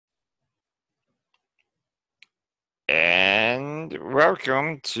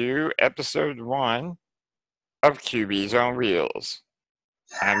welcome to episode 1 of QBs on Wheels.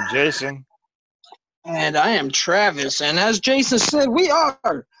 I'm Jason. And I am Travis. And as Jason said, we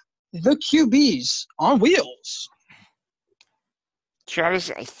are the QBs on Wheels. Travis,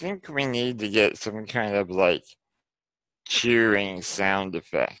 I think we need to get some kind of cheering sound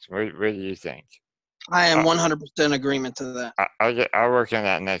effect. What do you think? I am 100% agreement to that. I'll work on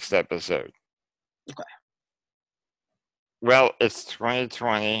that next episode. Okay. Well, it's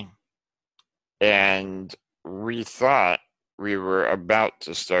 2020, and we thought we were about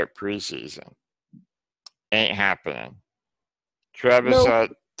to start preseason. Ain't happening. Travis,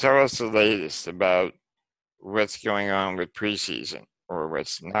 tell us the latest about what's going on with preseason, or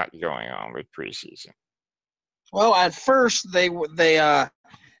what's not going on with preseason. Well, at first the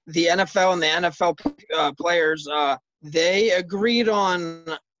NFL and the NFL players they agreed on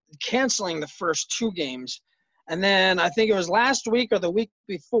canceling the first 2 games, and then I think it was last week or the week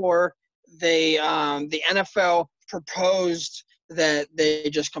before the NFL proposed that they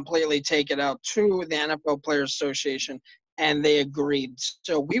just completely take it out to the NFL Players Association, and they agreed.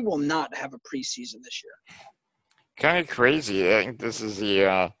 So we will not have a preseason this year. Kind of crazy. I think this is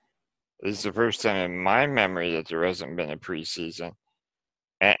the first time in my memory that there hasn't been a preseason,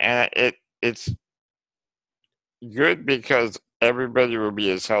 and it's good because everybody will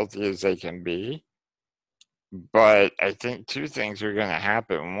be as healthy as they can be. But I think 2 things are going to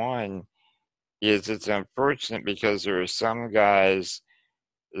happen. One is it's unfortunate because there are some guys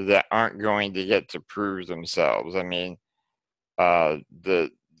that aren't going to get to prove themselves. I mean, the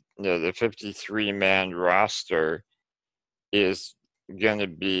 53-man roster is going to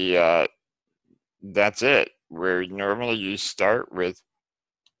be that's it. Where normally you start with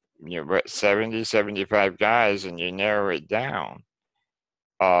 70, 75 guys and you narrow it down.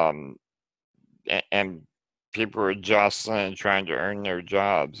 And people are jostling and trying to earn their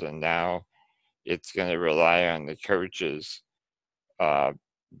jobs, and now it's going to rely on the coaches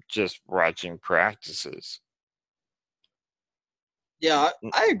just watching practices. Yeah,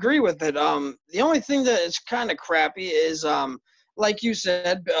 I agree with it. The only thing that is kind of crappy is, like you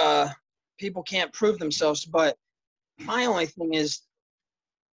said, people can't prove themselves. But my only thing is,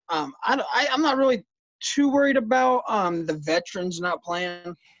 I'm not really too worried about the veterans not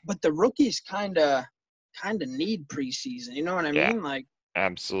playing, but the rookies kind of need preseason. You know what I mean? Like,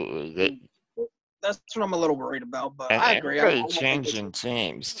 absolutely. That's what I'm a little worried about. But I agree. Everybody changing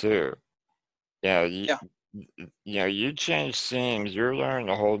teams too. You change teams, you're learning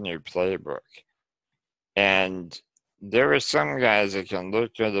a whole new playbook. And there are some guys that can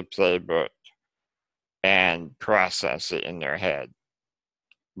look at the playbook and process it in their head.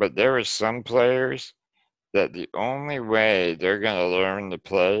 But there are some players that the only way they're going to learn the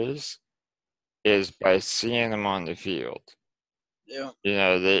plays is by seeing them on the field. Yeah.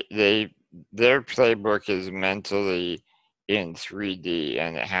 Their playbook is mentally in 3D,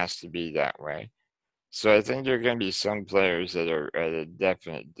 and it has to be that way. So I think there are going to be some players that are at a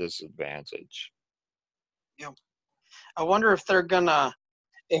definite disadvantage. Yeah. I wonder if they're gonna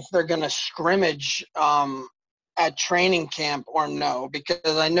scrimmage at training camp or no,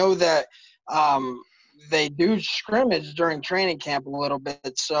 because I know that they do scrimmage during training camp a little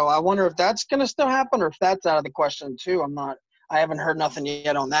bit. So I wonder if that's gonna still happen or if that's out of the question too. I haven't heard nothing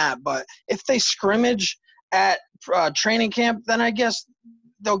yet on that. But if they scrimmage at training camp, then I guess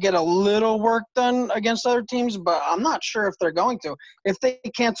they'll get a little work done against other teams, but I'm not sure if they're going to. If they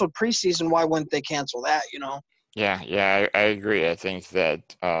canceled preseason, why wouldn't they cancel that, Yeah, I agree. I think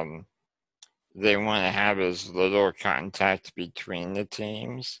that they want to have as little contact between the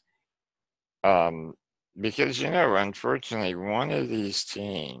teams. Because, unfortunately, one of these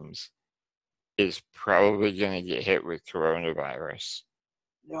teams is probably going to get hit with coronavirus.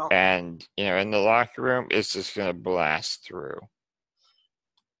 Yeah. And, in the locker room, it's just going to blast through.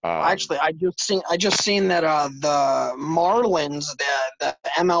 Actually, I just seen that the Marlins, the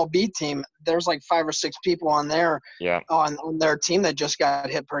MLB team, there's like 5 or 6 people on their team that just got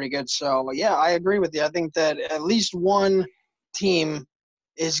hit pretty good. So yeah, I agree with you. I think that at least one team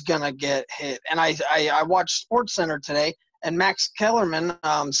is gonna get hit. And I watched SportsCenter today, and Max Kellerman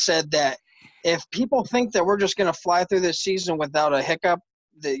said that if people think that we're just gonna fly through this season without a hiccup,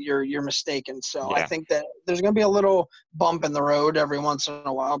 that you're mistaken. So I think that there's going to be a little bump in the road every once in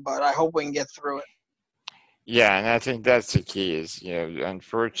a while, but I hope we can get through it. Yeah, and I think that's the key is,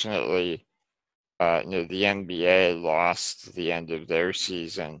 unfortunately, the NBA lost the end of their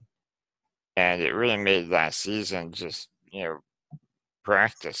season, and it really made last season just,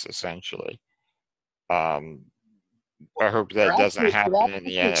 practice, essentially. I hope that doesn't happen in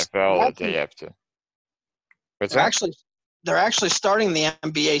the NFL that they have to. What's that? they're actually starting the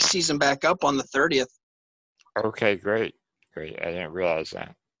NBA season back up on the 30th. Okay, great. I didn't realize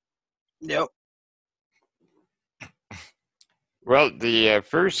that. Yep. Well, the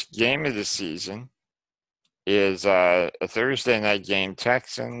first game of the season is a Thursday night game,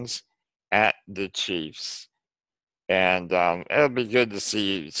 Texans at the Chiefs. And it'll be good to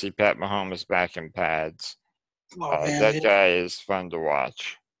see Pat Mahomes back in pads. That guy is fun to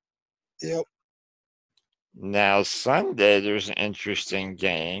watch. Yep. Now, Sunday, there's an interesting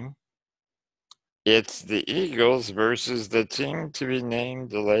game. It's the Eagles versus the team to be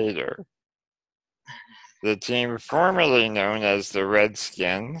named later. The team formerly known as the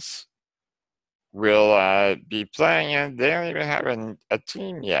Redskins will be playing, and they don't even have a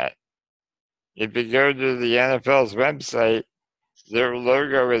team yet. If you go to the NFL's website, their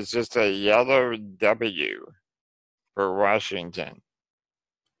logo is just a yellow W for Washington.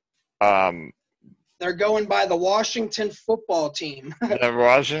 They're going by the Washington football team. The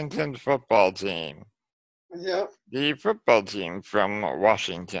Washington football team. Yep. The football team from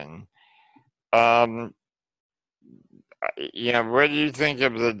Washington. What do you think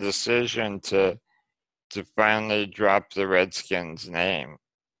of the decision to finally drop the Redskins name?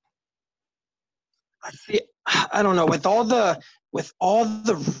 I don't know, with all the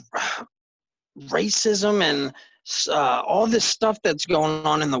racism and all this stuff that's going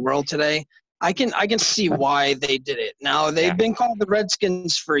on in the world today, I can see why they did it. Now, they've been called the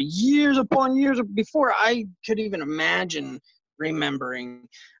Redskins for years upon years before I could even imagine remembering.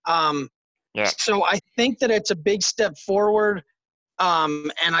 So I think that it's a big step forward,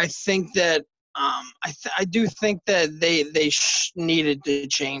 and I think that I do think that they needed to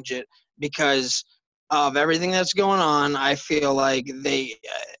change it because of everything that's going on. I feel like they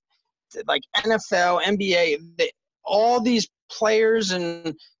like NFL, NBA, all these players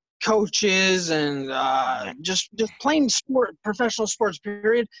and coaches and just playing professional sports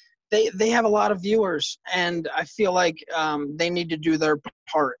period, they have a lot of viewers, and I feel like they need to do their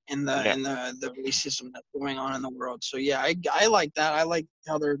part in the racism that's going on in the world. So yeah, I like that. I like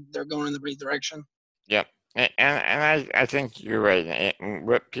how they're going in the right direction. Yep. And I think you're right.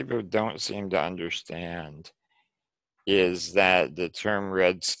 What people don't seem to understand is that the term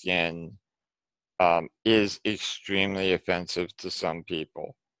redskin is extremely offensive to some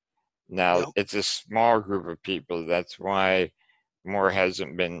people. Now, it's a small group of people. That's why more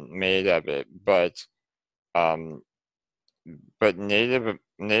hasn't been made of it. But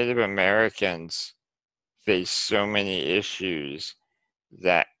Native Americans face so many issues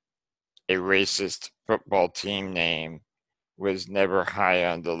that a racist football team name was never high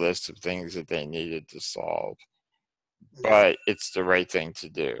on the list of things that they needed to solve. But it's the right thing to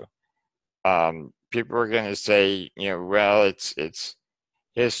do. People are going to say, well, it's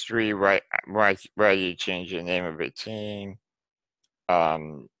history. Why do you change the name of a team?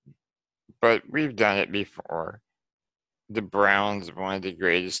 But we've done it before. The Browns, one of the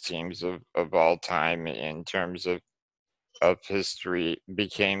greatest teams of all time in terms of history,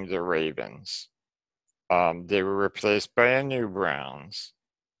 became the Ravens. They were replaced by a new Browns,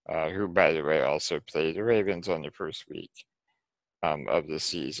 who, by the way, also played the Ravens on the first week of the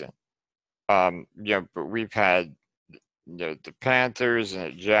season. But we've had the Panthers and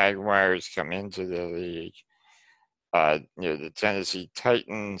the Jaguars come into the league. The Tennessee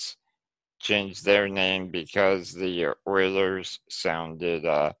Titans changed their name because the Oilers sounded,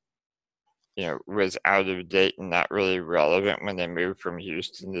 was out of date and not really relevant when they moved from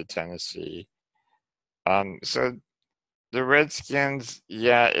Houston to Tennessee. So the Redskins,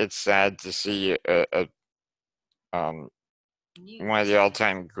 it's sad to see one of the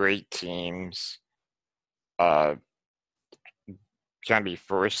all-time great teams can be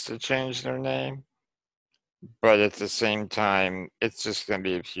forced to change their name. But at the same time, it's just going to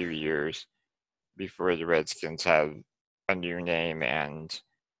be a few years before the Redskins have a new name, and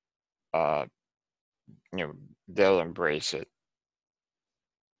they'll embrace it.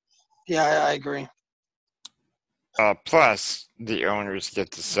 Yeah, I agree. Plus, the owners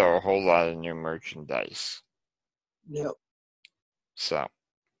get to sell a whole lot of new merchandise. Yep. So,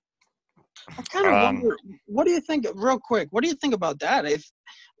 I kind of wonder, what do you think, real quick, what do you think about that? If,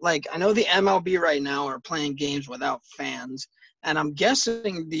 like, I know the MLB right now are playing games without fans, and I'm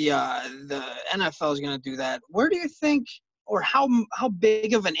guessing the NFL is going to do that. Where do you think, or how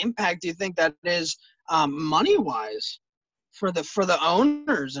big of an impact do you think that is money-wise for the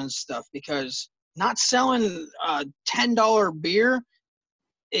owners and stuff? Because not selling $10 beer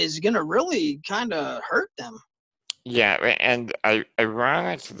is going to really kind of hurt them. Yeah, and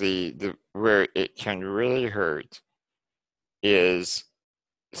ironically, where it can really hurt is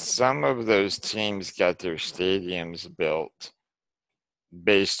some of those teams got their stadiums built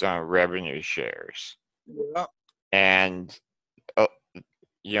based on revenue shares. Yeah. And,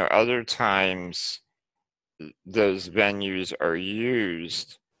 other times those venues are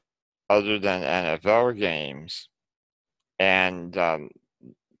used other than NFL games, and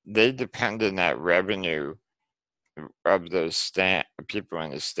they depend on that revenue of those people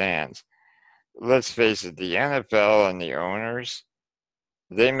in the stands. Let's face it, the NFL and the owners,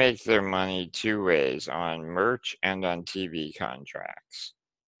 they make their money two ways, on merch and on TV contracts.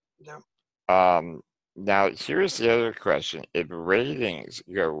 Yeah. Now, here's the other question. If ratings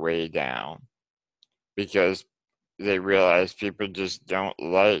go way down because they realize people just don't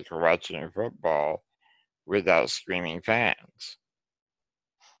like watching football without screaming fans.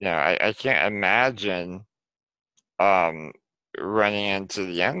 I can't imagine running into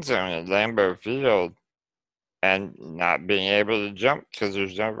the end zone at Lambeau Field and not being able to jump because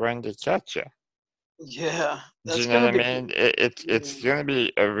there's no one to catch you. Yeah, do you know what I mean? It's going to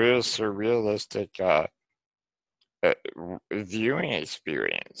be a real surrealistic viewing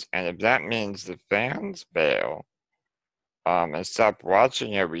experience, and if that means the fans bail and stop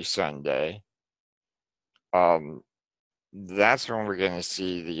watching every Sunday, that's when we're going to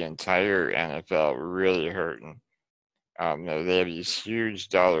see the entire NFL really hurting. They have these huge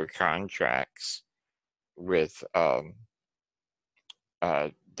dollar contracts with the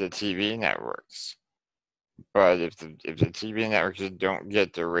TV networks. But if the TV networks don't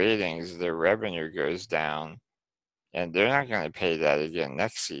get the ratings, their revenue goes down, and they're not going to pay that again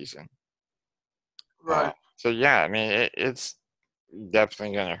next season. Right. So yeah, I mean it's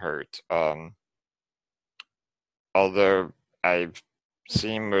definitely going to hurt. Although I've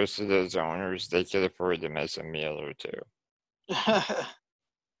seen most of those owners, they could afford to miss a meal or two.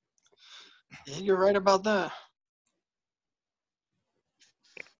 You're right about that.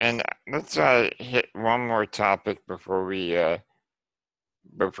 And let's hit one more topic before we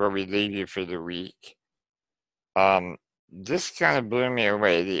leave you for the week. This kind of blew me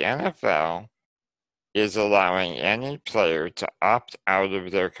away. The NFL is allowing any player to opt out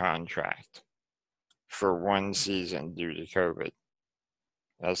of their contract for one season due to COVID.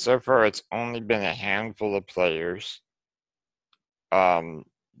 Now, so far, it's only been a handful of players, with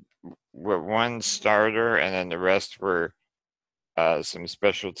one starter, and then the rest were some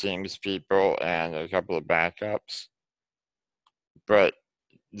special teams people and a couple of backups. But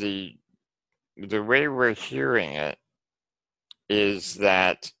the way we're hearing it is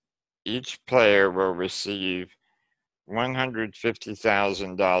that each player will receive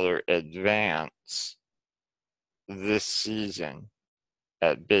 $150,000 advance this season,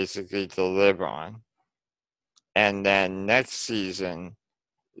 basically to live on. And then next season,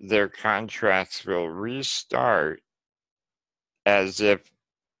 their contracts will restart as if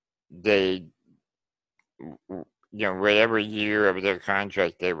they, whatever year of their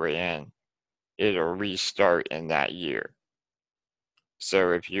contract they were in, it'll restart in that year.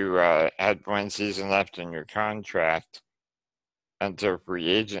 So if you had one season left in your contract until free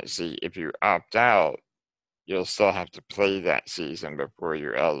agency, if you opt out, you'll still have to play that season before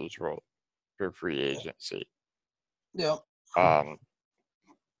you're eligible for free agency. Yeah. A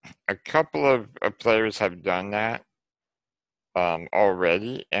couple of players have done that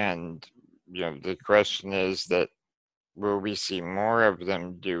already, and the question is that will we see more of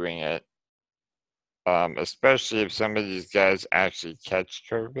them doing it, especially if some of these guys actually catch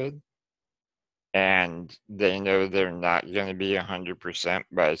COVID and they know they're not going to be 100%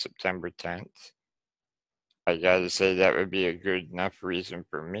 by September 10th. I gotta say that would be a good enough reason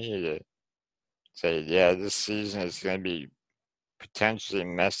for me to say, yeah, this season is going to be potentially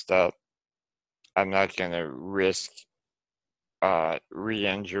messed up. I'm not going to risk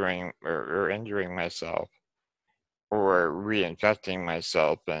re-injuring or injuring myself or reinfecting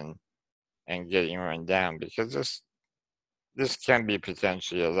myself and getting run down, because this can be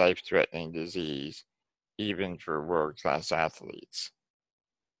potentially a life-threatening disease even for world-class athletes.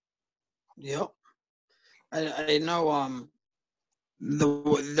 Yep. I know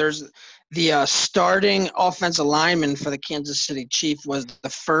there's the starting offensive lineman for the Kansas City Chiefs was the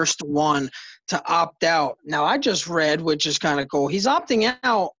first one to opt out. Now I just read, which is kind of cool, he's opting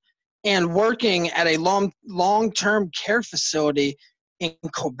out and working at a long-term care facility in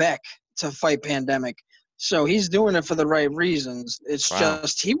Quebec to fight pandemic. So he's doing it for the right reasons. It's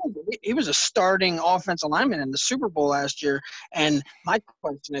just he was a starting offensive lineman in the Super Bowl last year, and my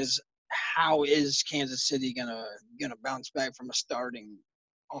question is, how is Kansas City gonna bounce back from a starting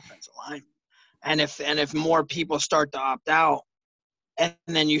offensive lineman? And if more people start to opt out, and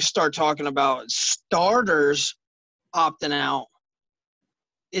then you start talking about starters opting out,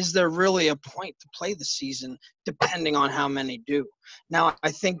 is there really a point to play the season depending on how many do? Now,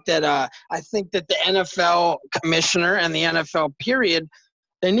 I think that the NFL commissioner and the NFL period,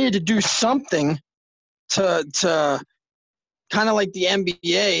 they need to do something to kind of like the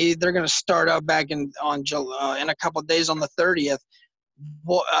NBA. They're going to start up back in a couple of days on the 30th.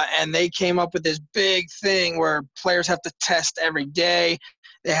 And they came up with this big thing where players have to test every day.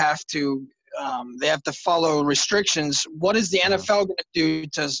 They have to follow restrictions. What is the NFL going to do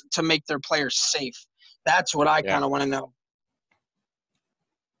to make their players safe? That's what I kind of want to know.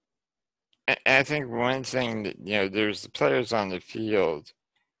 I think one thing that, there's the players on the field,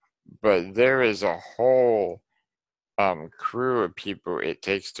 but there is a whole crew of people it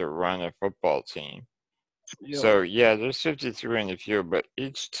takes to run a football team. So, there's 53 in the field, but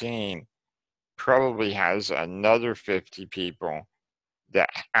each team probably has another 50 people that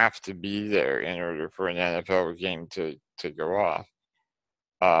have to be there in order for an NFL game to go off.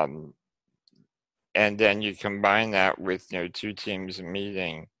 And then you combine that with, two teams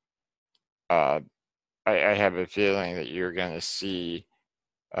meeting. I have a feeling that you're going to see,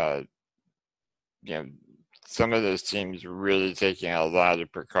 some of those teams really taking a lot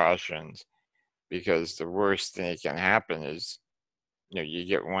of precautions, because the worst thing that can happen is, you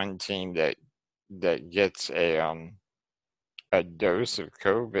get one team that gets a dose of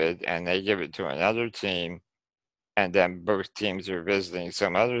COVID and they give it to another team, and then both teams are visiting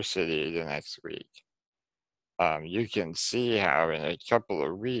some other city the next week. You can see how in a couple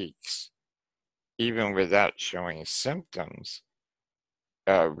of weeks, even without showing symptoms,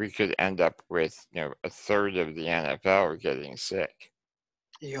 we could end up with, a third of the NFL getting sick.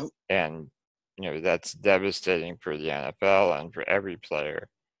 Yep. And, that's devastating for the NFL and for every player.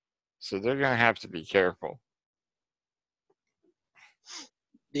 So they're going to have to be careful.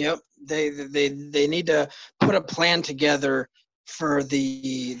 Yep. They need to put a plan together for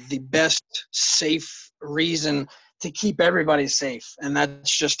the best safe reason to keep everybody safe. And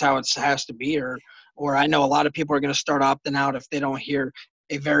that's just how it has to be. Or I know a lot of people are going to start opting out if they don't hear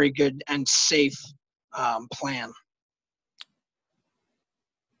a very good and safe plan.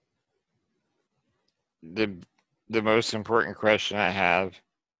 The most important question I have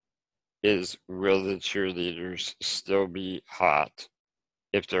is, will the cheerleaders still be hot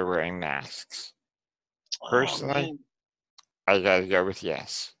if they're wearing masks? Personally, I gotta go with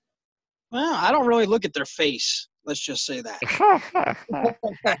yes. Well, I don't really look at their face. Let's just say that.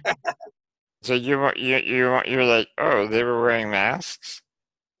 So you're like, oh, they were wearing masks?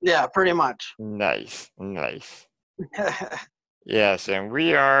 Yeah, pretty much. Nice. Yes, and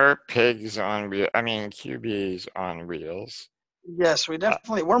we are pigs on wheels. I mean, QBs on wheels. Yes, we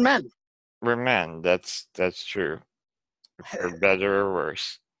definitely. We're men. We're men. That's true. For better or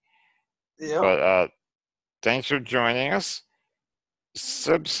worse. Yeah. But thanks for joining us.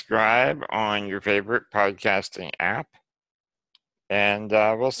 Subscribe on your favorite podcasting app, and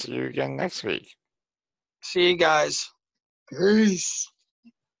we'll see you again next week. See you guys. Peace.